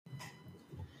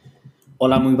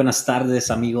Hola, muy buenas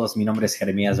tardes amigos. Mi nombre es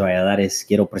Jeremías Valladares.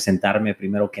 Quiero presentarme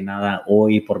primero que nada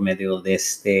hoy por medio de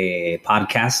este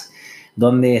podcast,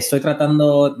 donde estoy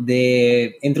tratando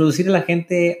de introducir a la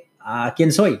gente a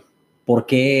quién soy, por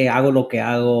qué hago lo que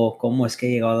hago, cómo es que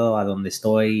he llegado a donde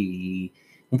estoy y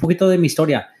un poquito de mi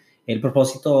historia. El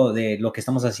propósito de lo que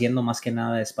estamos haciendo más que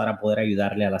nada es para poder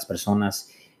ayudarle a las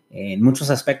personas en muchos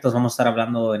aspectos. Vamos a estar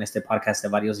hablando en este podcast de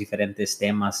varios diferentes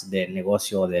temas del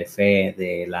negocio, de fe,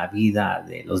 de la vida,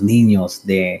 de los niños,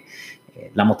 de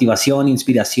la motivación,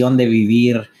 inspiración de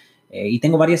vivir. Y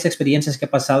tengo varias experiencias que he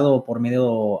pasado por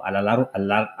medio a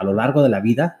lo largo de la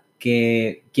vida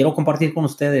que quiero compartir con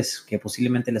ustedes, que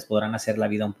posiblemente les podrán hacer la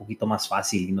vida un poquito más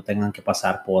fácil y no tengan que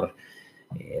pasar por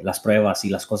las pruebas y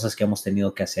las cosas que hemos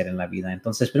tenido que hacer en la vida.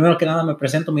 Entonces, primero que nada me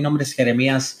presento, mi nombre es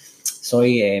Jeremías,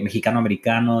 soy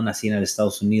mexicano-americano, nací en los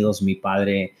Estados Unidos, mi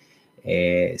padre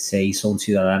se hizo un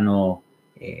ciudadano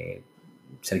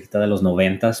cerquita de los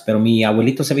 90, pero mi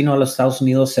abuelito se vino a los Estados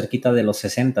Unidos cerquita de los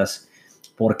 60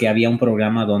 porque había un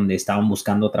programa donde estaban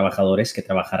buscando trabajadores que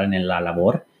trabajaran en la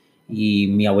labor y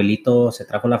mi abuelito se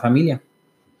trajo la familia.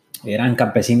 Eran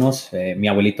campesinos. Mi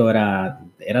abuelito era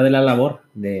de la labor.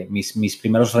 Mis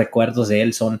primeros recuerdos de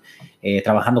él son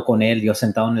trabajando con él, yo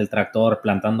sentado en el tractor,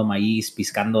 plantando maíz,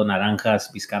 piscando naranjas,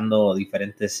 piscando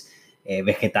diferentes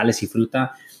vegetales y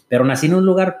fruta. Pero nací en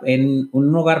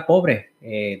un lugar pobre.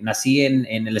 Nací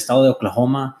en el estado de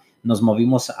Oklahoma. Nos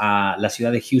movimos a la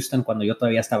ciudad de Houston cuando yo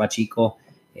todavía estaba chico.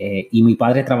 Y mi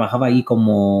padre trabajaba ahí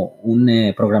como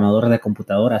un programador de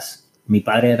computadoras. Mi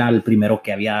padre era el primero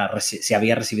que se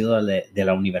había recibido de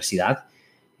la universidad.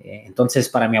 Entonces,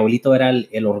 para mi abuelito era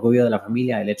el orgullo de la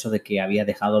familia, el hecho de que había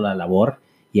dejado la labor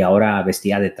y ahora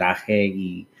vestía de traje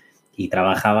y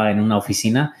trabajaba en una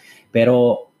oficina.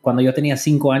 Pero cuando yo tenía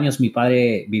 5 años, mi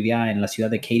padre vivía en la ciudad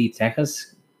de Katy,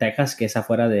 Texas, que es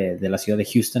afuera de la ciudad de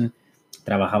Houston.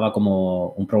 Trabajaba como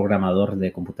un programador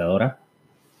de computadora.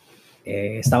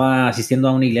 Estaba asistiendo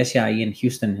a una iglesia ahí en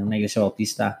Houston, en una iglesia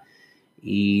bautista,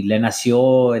 y le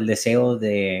nació el deseo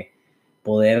de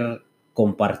poder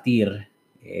compartir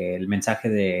el mensaje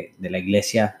de la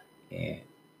iglesia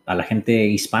a la gente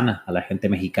hispana, a la gente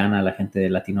mexicana, a la gente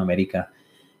de Latinoamérica.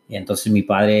 Y entonces mi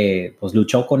padre pues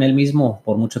luchó con él mismo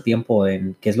por mucho tiempo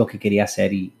en qué es lo que quería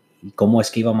hacer y cómo es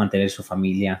que iba a mantener su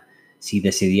familia si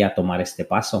decidía tomar este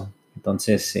paso.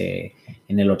 Entonces,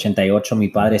 en el 88 mi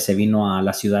padre se vino a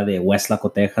la ciudad de Westlaco,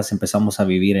 Texas. Empezamos a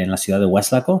vivir en la ciudad de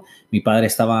Westlaco. Mi padre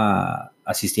estaba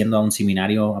asistiendo a un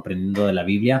seminario aprendiendo de la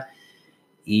Biblia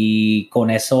y con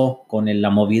eso, la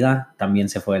movida, también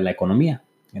se fue la economía.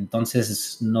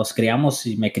 Entonces nos criamos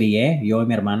y me crié, yo y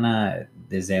mi hermana,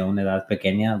 desde una edad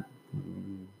pequeña,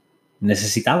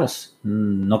 necesitados,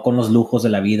 no con los lujos de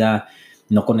la vida,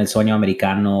 no con el sueño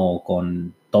americano,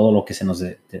 con todo lo que se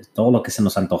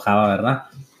nos antojaba, ¿verdad?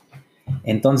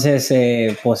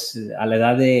 Entonces, pues a la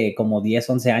edad de como 10,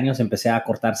 11 años empecé a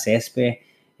cortar césped.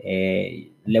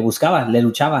 Le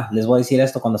luchaba. Les voy a decir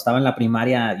esto, cuando estaba en la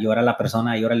primaria, yo era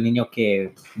el niño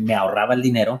que me ahorraba el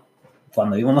dinero.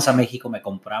 Cuando íbamos a México me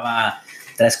compraba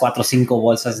 3, 4, 5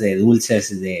 bolsas de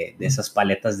dulces, de esas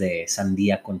paletas de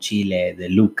sandía con chile, de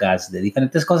Lucas, de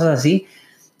diferentes cosas así.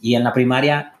 Y en la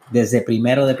primaria, desde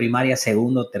primero de primaria,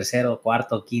 segundo, tercero,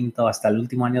 cuarto, quinto, hasta el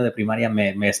último año de primaria,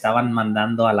 me estaban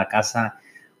mandando a la casa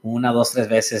 1, 2, 3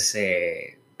 veces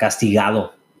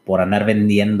castigado por andar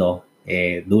vendiendo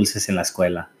dulces en la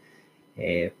escuela.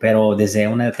 Pero desde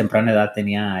una temprana edad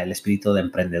tenía el espíritu de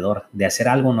emprendedor, de hacer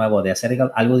algo nuevo, de hacer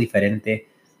algo diferente,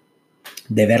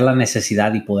 de ver la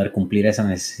necesidad y poder cumplir esa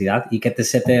necesidad y que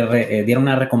se te diera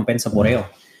una recompensa por ello.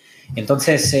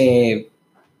 Entonces,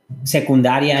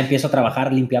 secundaria, empiezo a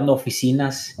trabajar limpiando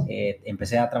oficinas.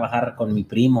 Empecé a trabajar con mi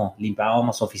primo,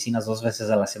 limpiábamos oficinas 2 veces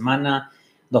a la semana,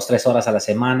 2, 3 horas a la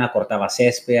semana, cortaba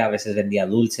césped, a veces vendía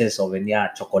dulces o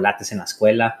vendía chocolates en la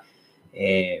escuela.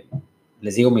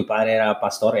 Les digo, mi padre era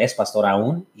pastor, es pastor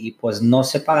aún, y pues no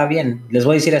se paga bien. Les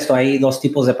voy a decir esto, hay 2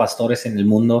 tipos de pastores en el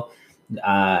mundo,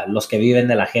 los que viven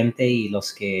de la gente y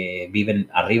los que viven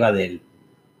arriba del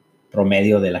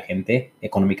promedio de la gente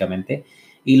económicamente,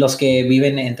 y los que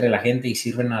viven entre la gente y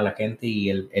sirven a la gente y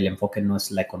el enfoque no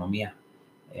es la economía.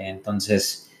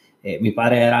 Entonces, mi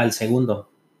padre era el segundo.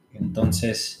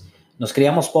 Entonces, nos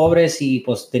criamos pobres y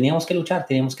pues teníamos que luchar,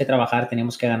 teníamos que trabajar,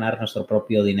 teníamos que ganar nuestro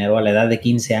propio dinero. A la edad de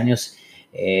 15 años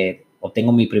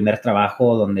obtengo mi primer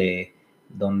trabajo donde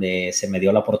se me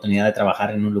dio la oportunidad de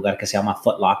trabajar en un lugar que se llama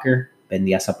Foot Locker.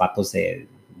 Vendía zapatos de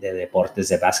deportes,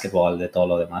 de básquetbol, de todo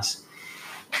lo demás.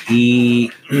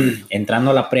 Y entrando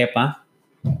a la prepa,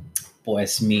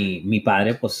 pues mi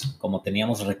padre, pues como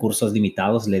teníamos recursos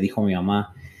limitados, le dijo a mi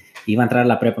mamá, iba a entrar a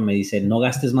la prepa, me dice, no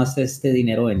gastes más de este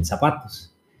dinero en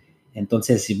zapatos.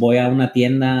 Entonces, si voy a una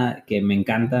tienda que me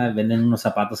encanta, venden unos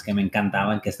zapatos que me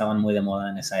encantaban, que estaban muy de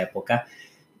moda en esa época.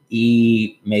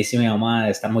 Y me dice mi mamá,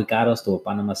 están muy caros, tu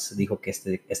papá nomás dijo que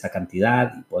esta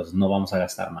cantidad, y pues no vamos a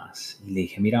gastar más. Y le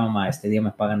dije, mira mamá, este día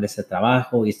me pagan de este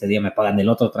trabajo y este día me pagan del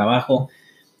otro trabajo.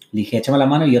 Le dije, échame la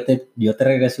mano y yo te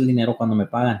regreso el dinero cuando me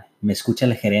pagan. Me escucha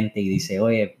el gerente y dice,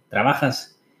 oye,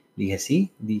 ¿trabajas? Le dije,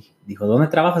 sí. Dijo, ¿dónde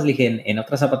trabajas? Le dije, en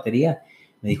otra zapatería.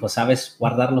 Me dijo, ¿sabes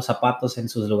guardar los zapatos en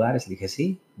sus lugares? Le dije,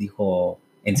 sí. Dijo,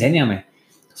 enséñame.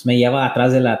 Entonces me lleva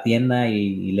atrás de la tienda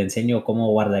y le enseño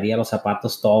cómo guardaría los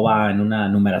zapatos. Todo va en una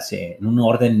numeración, en un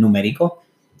orden numérico,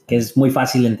 que es muy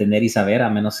fácil de entender y saber, a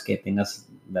menos que tengas,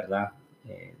 ¿verdad?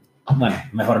 Bueno,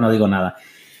 mejor no digo nada.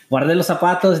 Guardé los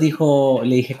zapatos, dijo,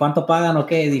 le dije, ¿cuánto pagan o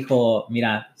qué? Dijo,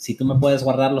 mira, si tú me puedes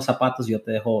guardar los zapatos, yo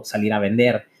te dejo salir a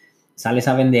vender. Sales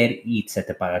a vender y se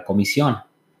te paga comisión.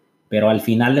 Pero al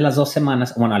final de las 2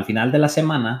 semanas, bueno, al final de la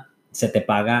semana, se te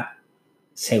paga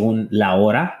según la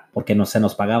hora, porque no se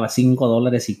nos pagaba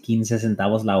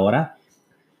 $5.15 la hora.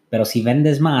 Pero si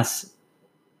vendes más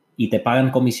y te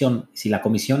pagan comisión, si la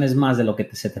comisión es más de lo que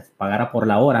se te pagara por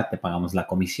la hora, te pagamos la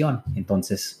comisión.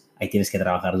 Entonces, ahí tienes que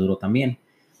trabajar duro también.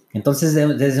 Entonces,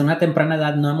 desde una temprana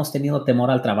edad no hemos tenido temor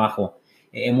al trabajo.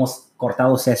 Hemos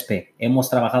cortado césped, hemos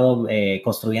trabajado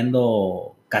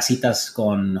construyendo casitas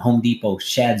con Home Depot,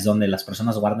 sheds donde las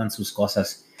personas guardan sus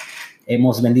cosas.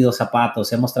 Hemos vendido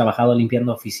zapatos, hemos trabajado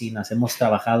limpiando oficinas, hemos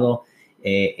trabajado,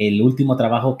 el último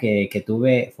trabajo que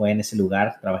tuve fue en ese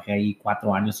lugar. Trabajé ahí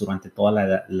 4 años durante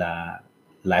toda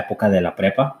la época de la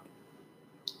prepa.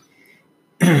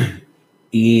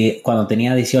 Y cuando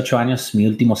tenía 18 años, mi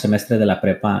último semestre de la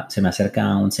prepa, se me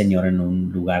acerca un señor en un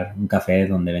lugar, un café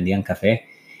donde vendían café,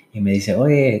 y me dice,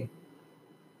 oye,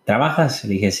 ¿trabajas?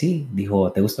 Le dije, sí.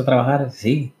 Dijo, ¿te gusta trabajar?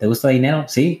 Sí. ¿Te gusta dinero?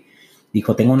 Sí.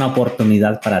 Dijo, tengo una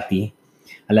oportunidad para ti.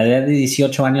 A la edad de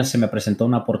 18 años se me presentó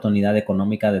una oportunidad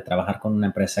económica de trabajar con una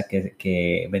empresa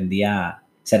que vendía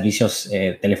servicios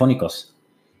telefónicos.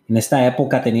 En esta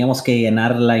época teníamos que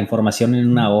llenar la información en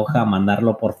una hoja,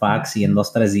 mandarlo por fax y en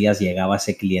 2, 3 días llegaba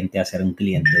ese cliente a ser un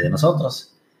cliente de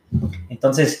nosotros.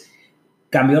 Entonces,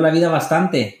 cambió la vida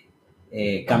bastante.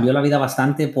 Cambió la vida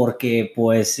bastante porque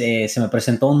pues se me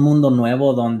presentó un mundo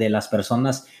nuevo donde las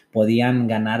personas podían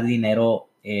ganar dinero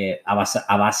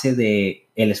a base de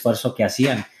el esfuerzo que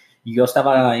hacían. Yo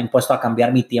estaba impuesto a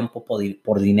cambiar mi tiempo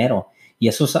por dinero. Y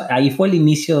ahí fue el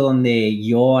inicio donde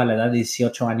yo a la edad de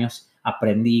 18 años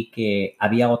aprendí que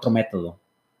había otro método.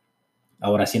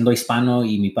 Ahora, siendo hispano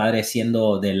y mi padre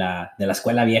siendo de la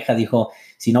escuela vieja, dijo,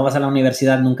 si no vas a la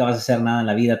universidad nunca vas a hacer nada en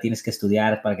la vida, tienes que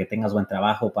estudiar para que tengas buen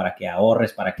trabajo, para que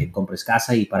ahorres, para que compres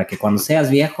casa y para que cuando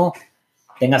seas viejo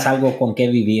tengas algo con qué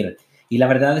vivir. Y la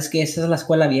verdad es que esa es la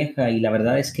escuela vieja y la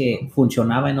verdad es que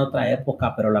funcionaba en otra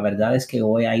época, pero la verdad es que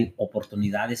hoy hay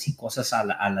oportunidades y cosas a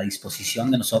la disposición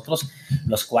de nosotros,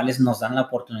 los cuales nos dan la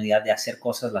oportunidad de hacer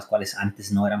cosas las cuales antes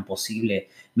no eran posible.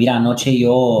 Mira, anoche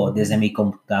yo desde mi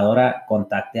computadora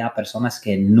contacté a personas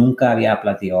que nunca había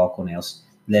platicado con ellos.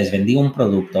 Les vendí un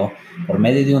producto por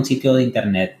medio de un sitio de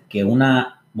internet que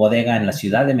una bodega en la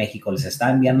Ciudad de México les está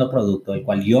enviando producto, el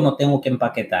cual yo no tengo que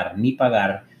empaquetar, ni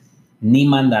pagar, ni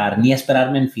mandar, ni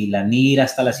esperarme en fila, ni ir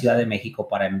hasta la Ciudad de México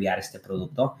para enviar este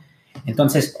producto.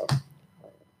 Entonces,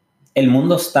 el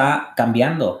mundo está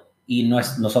cambiando y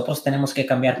nosotros tenemos que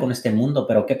cambiar con este mundo,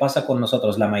 pero ¿qué pasa con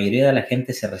nosotros? La mayoría de la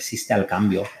gente se resiste al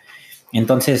cambio.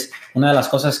 Entonces, una de las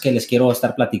cosas que les quiero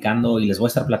estar platicando y les voy a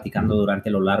estar platicando durante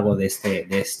lo largo de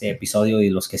este episodio y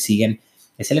los que siguen,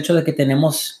 es el hecho de que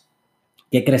tenemos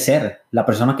que crecer. La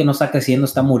persona que no está creciendo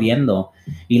está muriendo.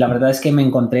 Y la verdad es que me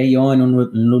encontré yo en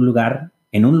un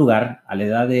lugar a la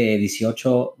edad de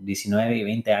 18, 19 y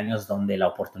 20 años donde la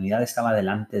oportunidad estaba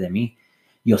delante de mí.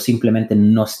 Yo simplemente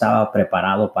no estaba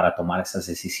preparado para tomar esas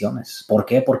decisiones. ¿Por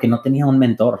qué? Porque no tenía un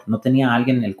mentor, no tenía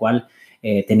alguien en el cual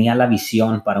tenía la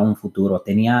visión para un futuro,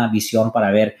 tenía visión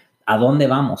para ver a dónde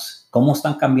vamos, cómo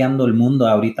están cambiando el mundo.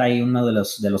 Ahorita hay uno de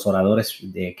los oradores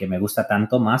que me gusta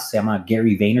tanto más, se llama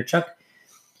Gary Vaynerchuk.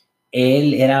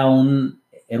 Él era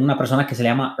una persona que se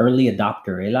llama early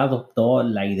adopter. Él adoptó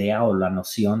la idea o la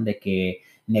noción de que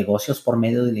negocios por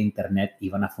medio del internet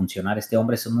iban a funcionar. Este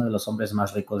hombre es uno de los hombres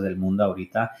más ricos del mundo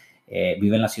ahorita.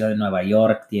 Vive en la ciudad de Nueva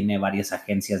York, tiene varias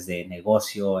agencias de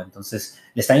negocio, entonces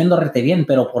le está yendo rete bien.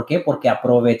 ¿Pero por qué? Porque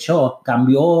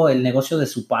cambió el negocio de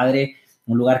su padre,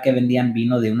 un lugar que vendían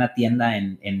vino de una tienda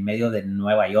en medio de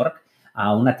Nueva York,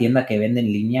 a una tienda que vende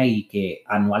en línea y que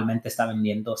anualmente está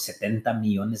vendiendo $70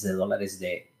 millones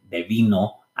de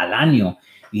vino al año.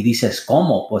 Y dices,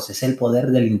 ¿cómo? Pues es el poder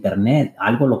del internet,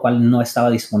 algo lo cual no estaba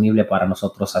disponible para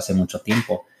nosotros hace mucho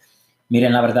tiempo.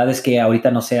 Miren, la verdad es que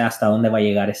ahorita no sé hasta dónde va a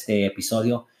llegar este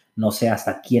episodio, no sé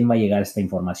hasta quién va a llegar esta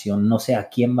información, no sé a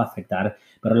quién va a afectar,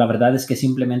 pero la verdad es que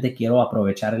simplemente quiero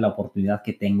aprovechar la oportunidad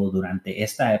que tengo durante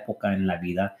esta época en la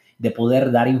vida de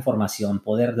poder dar información,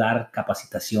 poder dar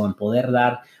capacitación, poder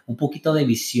dar un poquito de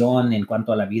visión en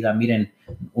cuanto a la vida. Miren,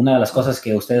 una de las cosas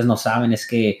que ustedes no saben es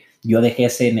que yo dejé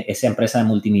esa empresa de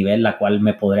multinivel, la cual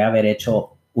me podría haber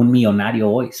hecho un millonario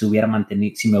hoy si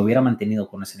me hubiera mantenido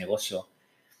con ese negocio.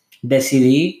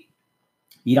 Decidí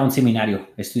ir a un seminario,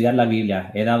 estudiar la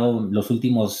Biblia. He dado los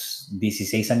últimos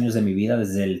 16 años de mi vida,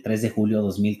 desde el 3 de julio de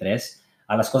 2003,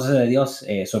 a las cosas de Dios.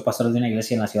 Soy pastor de una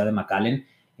iglesia en la ciudad de McAllen.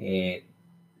 Eh,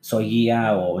 Soy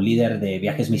guía o líder de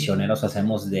viajes misioneros.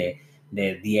 Hacemos de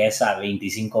 10 a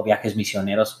 25 viajes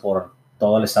misioneros por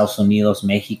todo el Estados Unidos,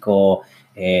 México,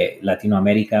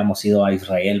 Latinoamérica. Hemos ido a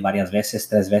Israel varias veces,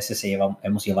 3 veces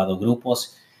hemos llevado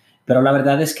grupos. Pero la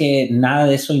verdad es que nada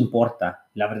de eso importa.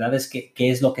 La verdad es que, ¿qué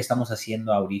es lo que estamos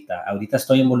haciendo ahorita? Ahorita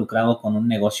estoy involucrado con un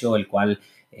negocio el cual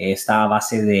está a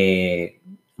base de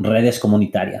redes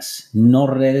comunitarias. No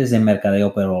redes de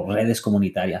mercadeo, pero redes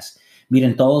comunitarias.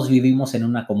 Miren, todos vivimos en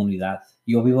una comunidad.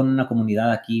 Yo vivo en una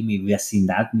comunidad aquí, mi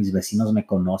vecindad, mis vecinos me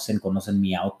conocen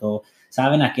mi auto,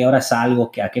 saben a qué hora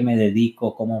salgo, a qué me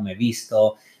dedico, cómo me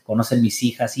visto, conocen mis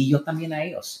hijas y yo también a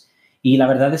ellos. Y la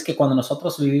verdad es que cuando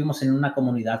nosotros vivimos en una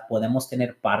comunidad, podemos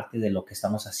tener parte de lo que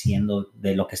estamos haciendo,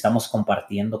 de lo que estamos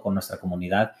compartiendo con nuestra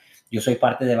comunidad. Yo soy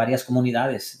parte de varias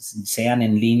comunidades, sean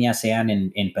en línea, sean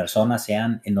en persona,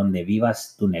 sean en donde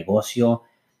vivas tu negocio,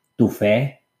 tu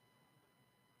fe,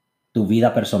 tu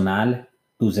vida personal,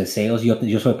 tus deseos.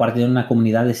 Yo soy parte de una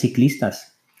comunidad de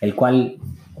ciclistas, el cual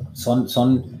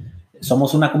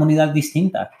somos una comunidad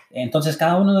distinta. Entonces,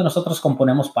 cada uno de nosotros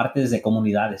componemos partes de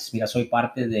comunidades. Mira, soy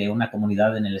parte de una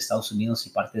comunidad en el Estados Unidos y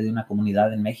parte de una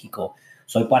comunidad en México.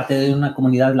 Soy parte de una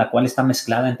comunidad la cual está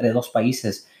mezclada entre dos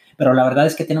países. Pero la verdad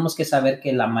es que tenemos que saber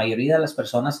que la mayoría de las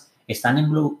personas están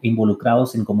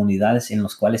involucrados en comunidades en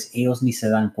las cuales ellos ni se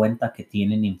dan cuenta que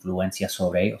tienen influencia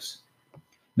sobre ellos.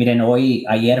 Miren,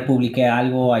 ayer publiqué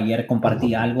algo, ayer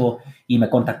compartí algo y me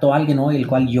contactó alguien hoy, el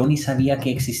cual yo ni sabía que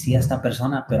existía esta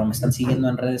persona, pero me están siguiendo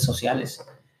en redes sociales.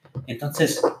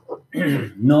 Entonces,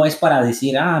 no es para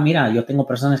decir, mira, yo tengo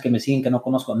personas que me siguen que no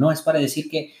conozco. No, es para decir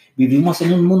que vivimos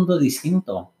en un mundo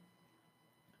distinto.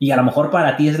 Y a lo mejor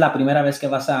para ti es la primera vez que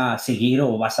vas a seguir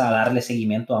o vas a darle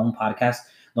seguimiento a un podcast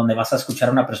donde vas a escuchar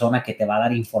a una persona que te va a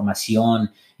dar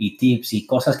información y tips y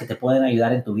cosas que te pueden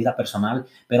ayudar en tu vida personal.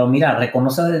 Pero mira,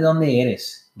 reconoce de dónde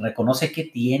eres, reconoce qué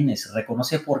tienes,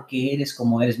 reconoce por qué eres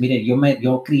como eres. Mire, yo me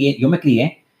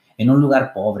crié en un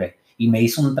lugar pobre y me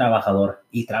hizo un trabajador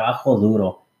y trabajo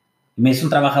duro. Me hizo un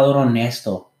trabajador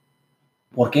honesto.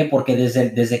 ¿Por qué? Porque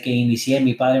desde que inicié,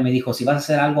 mi padre me dijo, si vas a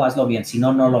hacer algo, hazlo bien, si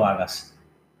no, no lo hagas.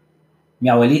 Mi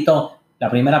abuelito,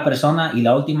 la primera persona y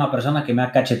la última persona que me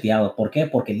ha cacheteado. ¿Por qué?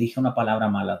 Porque dije una palabra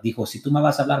mala. Dijo, si tú me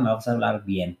vas a hablar, me vas a hablar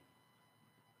bien.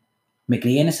 Me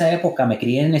crié en esa época, me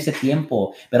crié en ese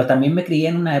tiempo, pero también me crié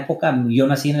en una época, yo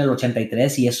nací en el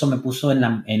 83 y eso me puso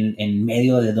en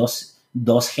medio de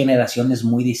dos generaciones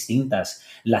muy distintas,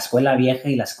 la escuela vieja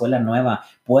y la escuela nueva.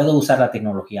 Puedo usar la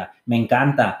tecnología, me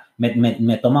encanta,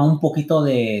 me toma un poquito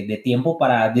de tiempo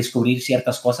para descubrir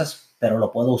ciertas cosas, pero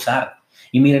lo puedo usar.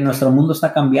 Y mire, nuestro mundo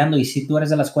está cambiando y si tú eres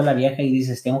de la escuela vieja y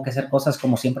dices, tengo que hacer cosas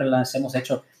como siempre las hemos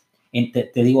hecho,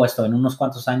 te digo esto, en unos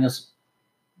cuantos años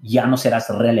ya no serás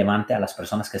relevante a las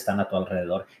personas que están a tu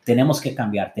alrededor. Tenemos que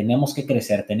cambiar, tenemos que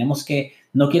crecer,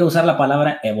 no quiero usar la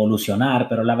palabra evolucionar,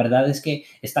 pero la verdad es que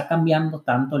está cambiando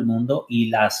tanto el mundo y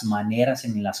las maneras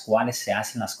en las cuales se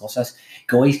hacen las cosas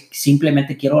que hoy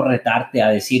simplemente quiero retarte a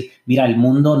decir, mira, el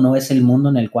mundo no es el mundo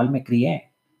en el cual me crié.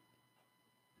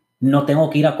 No tengo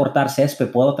que ir a cortar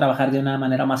césped, puedo trabajar de una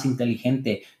manera más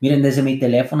inteligente. Miren, desde mi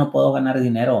teléfono puedo ganar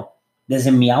dinero.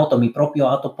 Desde mi auto, mi propio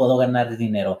auto, puedo ganar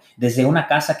dinero. Desde una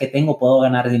casa que tengo, puedo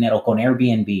ganar dinero con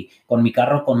Airbnb, con mi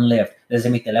carro, con Lyft.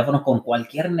 Desde mi teléfono, con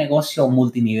cualquier negocio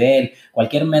multinivel,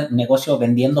 cualquier negocio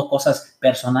vendiendo cosas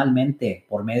personalmente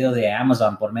por medio de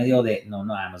Amazon,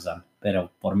 no Amazon,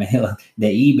 pero por medio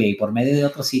de eBay, por medio de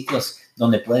otros sitios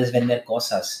donde puedes vender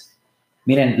cosas.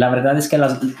 Miren, la verdad es que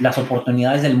las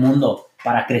oportunidades del mundo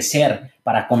para crecer,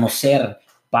 para conocer,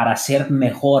 para ser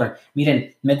mejor.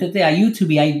 Miren, métete a YouTube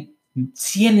y hay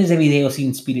cientos de videos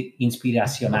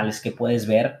inspiracionales que puedes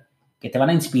ver, que te van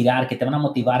a inspirar, que te van a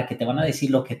motivar, que te van a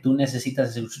decir lo que tú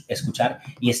necesitas escuchar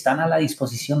y están a la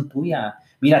disposición tuya.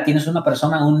 Mira, tienes una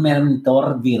persona, un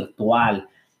mentor virtual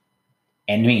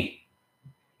en mí.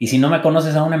 Y si no me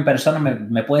conoces aún en persona,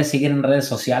 me puedes seguir en redes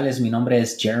sociales. Mi nombre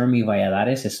es Jeremy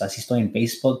Valladares, así estoy en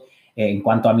Facebook. En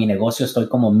cuanto a mi negocio, estoy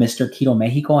como Mr. Keto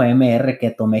México, MR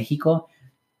Keto México.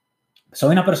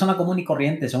 Soy una persona común y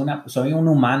corriente, soy un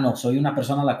humano, soy una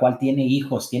persona la cual tiene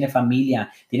hijos, tiene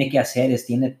familia, tiene quehaceres,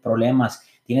 tiene problemas,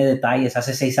 tiene detalles.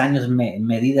 Hace 6 años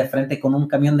me di de frente con un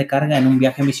camión de carga en un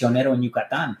viaje misionero en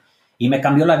Yucatán y me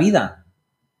cambió la vida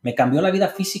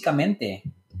físicamente.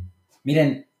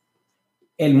 Miren,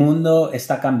 el mundo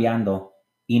está cambiando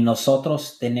y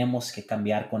nosotros tenemos que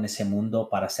cambiar con ese mundo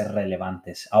para ser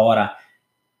relevantes. Ahora,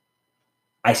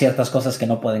 hay ciertas cosas que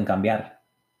no pueden cambiar,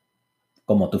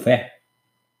 como tu fe.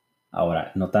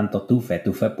 Ahora, no tanto tu fe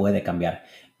puede cambiar,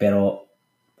 pero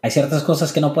hay ciertas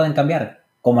cosas que no pueden cambiar,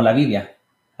 como la Biblia.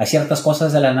 Hay ciertas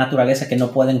cosas de la naturaleza que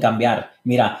no pueden cambiar.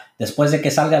 Mira, después de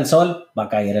que salga el sol, va a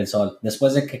caer el sol.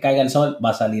 Después de que caiga el sol,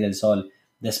 va a salir el sol.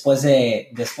 Después de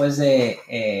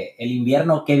el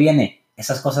invierno que viene,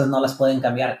 esas cosas no las pueden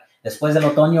cambiar. Después del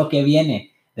otoño que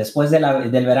viene,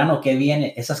 del verano que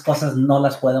viene, esas cosas no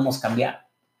las podemos cambiar.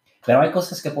 Pero hay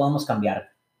cosas que podemos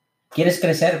cambiar. ¿Quieres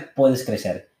crecer? Puedes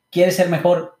crecer. ¿Quieres ser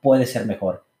mejor? Puedes ser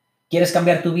mejor. ¿Quieres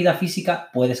cambiar tu vida física?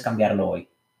 Puedes cambiarlo hoy.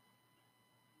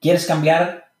 ¿Quieres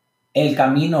cambiar el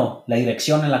camino, la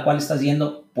dirección en la cual estás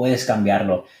yendo? Puedes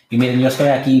cambiarlo. Y miren, yo estoy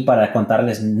aquí para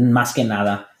contarles más que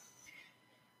nada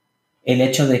el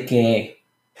hecho de que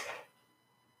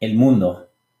el mundo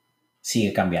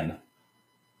sigue cambiando.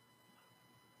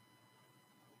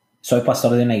 Soy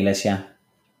pastor de una iglesia.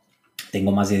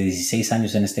 Tengo más de 16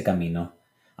 años en este camino.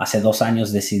 Hace 2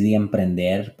 años decidí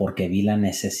emprender porque vi la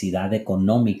necesidad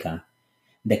económica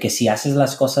de que si haces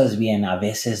las cosas bien, a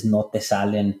veces no te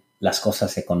salen las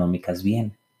cosas económicas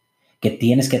bien, que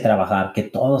tienes que trabajar, que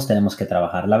todos tenemos que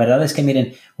trabajar. La verdad es que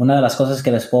miren, una de las cosas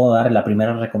que les puedo dar, la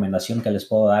primera recomendación que les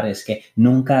puedo dar es que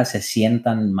nunca se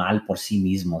sientan mal por sí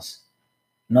mismos.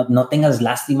 No tengas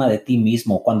lástima de ti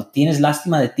mismo. Cuando tienes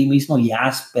lástima de ti mismo, ya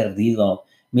has perdido.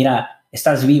 Mira,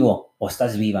 estás vivo o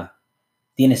estás viva.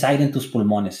 Tienes aire en tus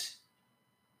pulmones.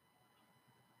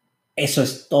 Eso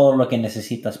es todo lo que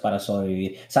necesitas para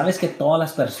sobrevivir. Sabes que todas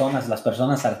las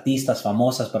personas artistas,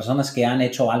 famosas, personas que han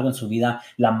hecho algo en su vida,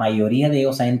 la mayoría de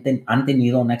ellos han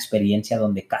tenido una experiencia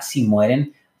donde casi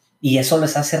mueren y eso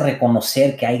les hace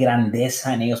reconocer que hay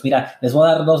grandeza en ellos. Mira, les voy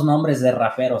a dar 2 nombres de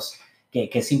raperos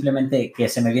que simplemente que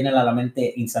se me vienen a la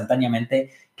mente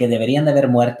instantáneamente, que deberían de haber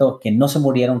muerto, que no se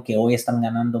murieron, que hoy están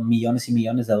ganando millones y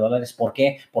millones de dólares. ¿Por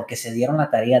qué? Porque se dieron la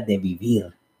tarea de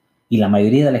vivir. Y la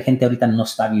mayoría de la gente ahorita no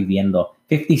está viviendo.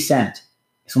 50 Cent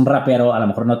es un rapero, a lo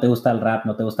mejor no te gusta el rap,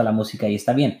 no te gusta la música y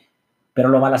está bien, pero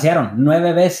lo balacearon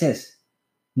 9 veces.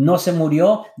 No se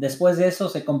murió, después de eso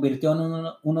se convirtió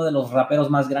en uno de los raperos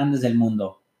más grandes del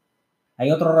mundo.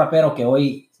 Hay otro rapero que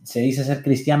hoy se dice ser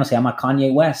cristiano, se llama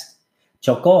Kanye West.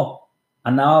 Chocó,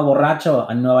 andaba borracho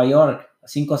en Nueva York,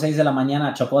 5 o 6 de la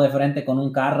mañana, chocó de frente con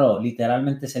un carro,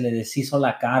 literalmente se le deshizo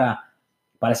la cara.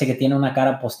 Parece que tiene una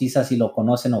cara postiza si lo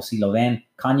conocen o si lo ven.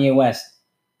 Kanye West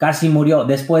casi murió.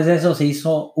 Después de eso se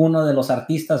hizo uno de los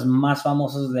artistas más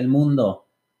famosos del mundo,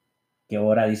 que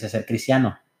ahora dice ser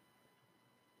cristiano.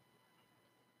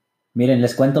 Miren,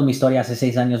 les cuento mi historia. Hace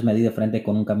 6 años me di de frente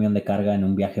con un camión de carga en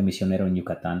un viaje misionero en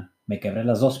Yucatán. Me quebré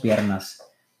las 2 piernas,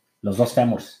 los 2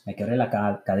 fémurs. Me quebré la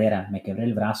cadera, me quebré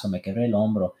el brazo, me quebré el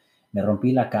hombro, me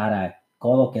rompí la cara, el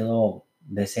codo quedó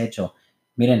deshecho.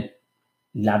 Miren,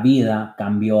 la vida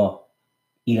cambió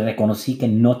y reconocí que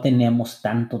no tenemos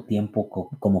tanto tiempo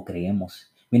como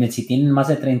creemos. Miren, si tienen más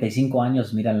de 35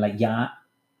 años, miren, ya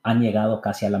han llegado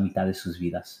casi a la mitad de sus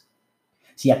vidas.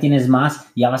 Si ya tienes más,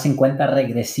 ya vas en cuenta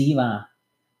regresiva.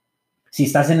 Si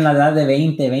estás en la edad de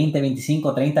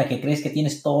 25, 30, que crees que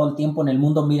tienes todo el tiempo en el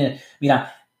mundo,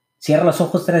 mira, cierra los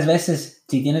ojos 3 veces.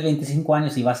 Si tienes 25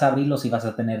 años y vas a abrirlos y vas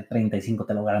a tener 35,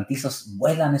 te lo garantizo.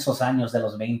 Vuelan esos años de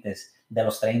los 20, de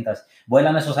los 30.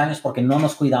 Vuelan esos años porque no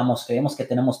nos cuidamos. Creemos que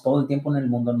tenemos todo el tiempo en el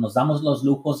mundo. Nos damos los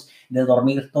lujos de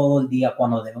dormir todo el día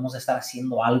cuando debemos estar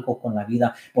haciendo algo con la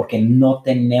vida porque no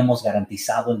tenemos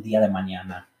garantizado el día de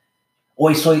mañana.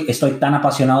 Hoy estoy tan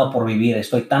apasionado por vivir,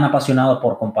 estoy tan apasionado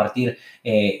por compartir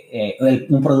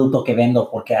un producto que vendo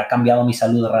porque ha cambiado mi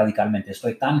salud radicalmente.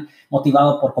 Estoy tan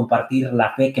motivado por compartir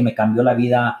la fe que me cambió la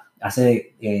vida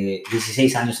hace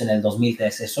 16 años en el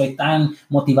 2013. Estoy tan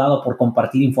motivado por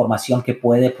compartir información que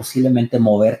puede posiblemente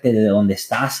moverte de donde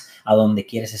estás a donde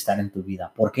quieres estar en tu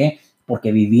vida. ¿Por qué?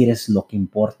 Porque vivir es lo que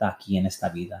importa aquí en esta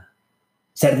vida.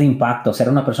 Ser de impacto, ser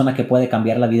una persona que puede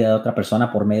cambiar la vida de otra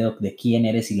persona por medio de quién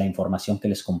eres y la información que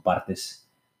les compartes.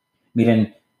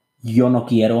 Miren, yo no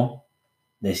quiero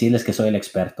decirles que soy el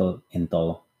experto en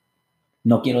todo.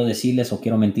 No quiero decirles o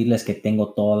quiero mentirles que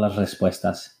tengo todas las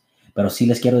respuestas, pero sí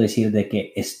les quiero decir de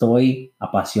que estoy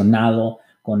apasionado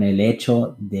con el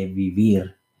hecho de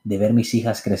vivir, de ver mis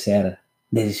hijas crecer,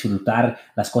 de disfrutar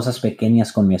las cosas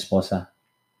pequeñas con mi esposa.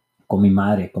 con mi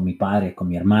madre, con mi padre, con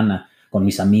mi hermana, con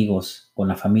mis amigos, con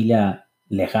la familia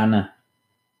lejana,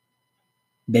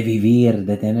 de vivir,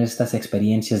 de tener estas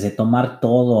experiencias, de tomar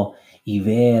todo y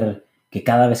ver que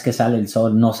cada vez que sale el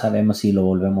sol no sabemos si lo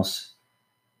volvemos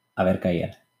a ver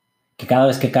caer. Que cada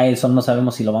vez que cae el sol no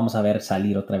sabemos si lo vamos a ver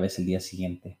salir otra vez el día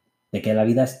siguiente. De que la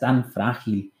vida es tan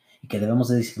frágil y que debemos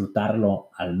de disfrutarlo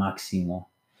al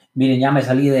máximo. Miren, ya me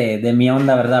salí de mi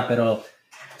onda, ¿verdad? Pero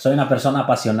soy una persona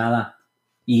apasionada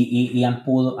y han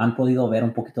podido ver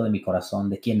un poquito de mi corazón,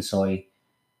 de quién soy,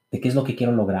 de qué es lo que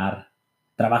quiero lograr.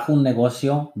 Trabajo un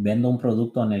negocio, vendo un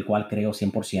producto en el cual creo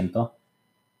 100%.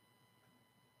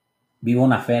 Vivo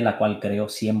una fe en la cual creo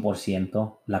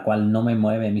 100%, la cual no me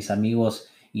mueve. Mis amigos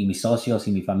y mis socios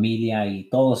y mi familia y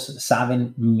todos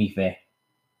saben mi fe.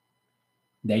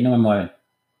 De ahí no me mueven.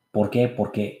 ¿Por qué?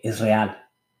 Porque es real.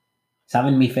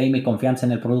 Saben mi fe y mi confianza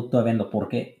en el producto que vendo. ¿Por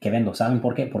qué? Que vendo. ¿Saben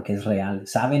por qué? Porque es real.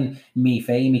 Saben mi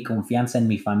fe y mi confianza en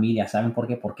mi familia. ¿Saben por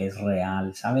qué? Porque es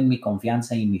real. Saben mi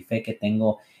confianza y mi fe que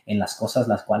tengo en las cosas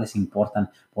las cuales importan.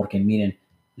 Porque miren,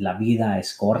 la vida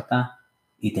es corta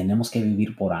y tenemos que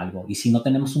vivir por algo. Y si no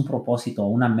tenemos un propósito,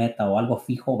 una meta o algo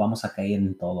fijo, vamos a caer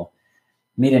en todo.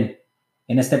 Miren,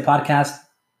 en este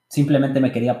podcast simplemente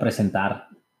me quería presentar.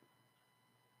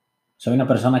 Soy una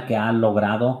persona que ha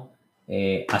logrado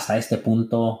hasta este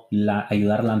punto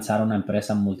ayudar a lanzar una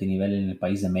empresa multinivel en el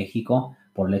país de México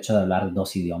por el hecho de hablar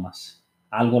 2 idiomas.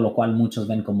 Algo lo cual muchos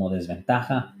ven como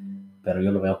desventaja, pero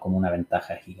yo lo veo como una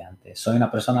ventaja gigante. Soy una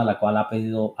persona a la cual ha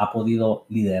podido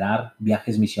liderar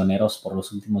viajes misioneros por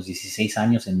los últimos 16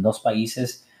 años en 2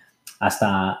 países,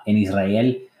 hasta en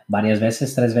Israel varias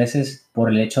veces, 3 veces, por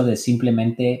el hecho de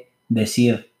simplemente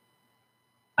decir,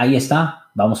 ahí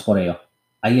está, vamos por ello.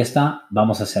 Ahí está,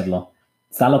 vamos a hacerlo.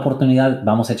 Está la oportunidad,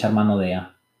 vamos a echar mano de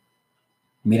ella.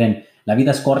 Miren, la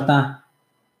vida es corta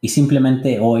y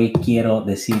simplemente hoy quiero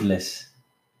decirles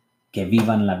que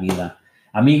vivan la vida.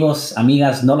 Amigos,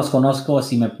 amigas, no los conozco.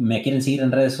 Si me quieren seguir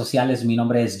en redes sociales, mi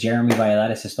nombre es Jeremy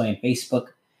Valladares. Estoy en Facebook.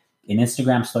 En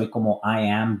Instagram estoy como I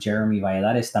am Jeremy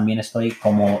Valladares. También estoy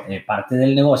como parte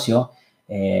del negocio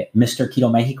Mr. Keto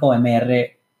México,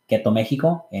 MR Keto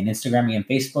México, en Instagram y en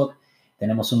Facebook.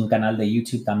 Tenemos un canal de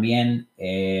YouTube también.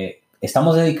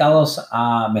 Estamos dedicados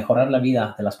a mejorar la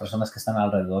vida de las personas que están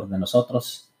alrededor de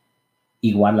nosotros,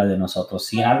 igual la de nosotros.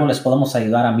 Si en algo les podemos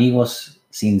ayudar, amigos,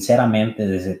 sinceramente,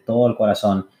 desde todo el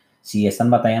corazón, si están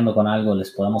batallando con algo,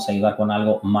 les podemos ayudar con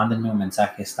algo, mándenme un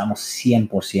mensaje. Estamos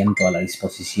 100% a la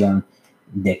disposición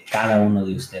de cada uno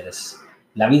de ustedes.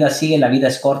 La vida sigue, la vida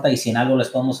es corta y si en algo les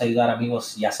podemos ayudar,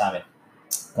 amigos, ya saben,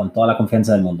 con toda la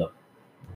confianza del mundo.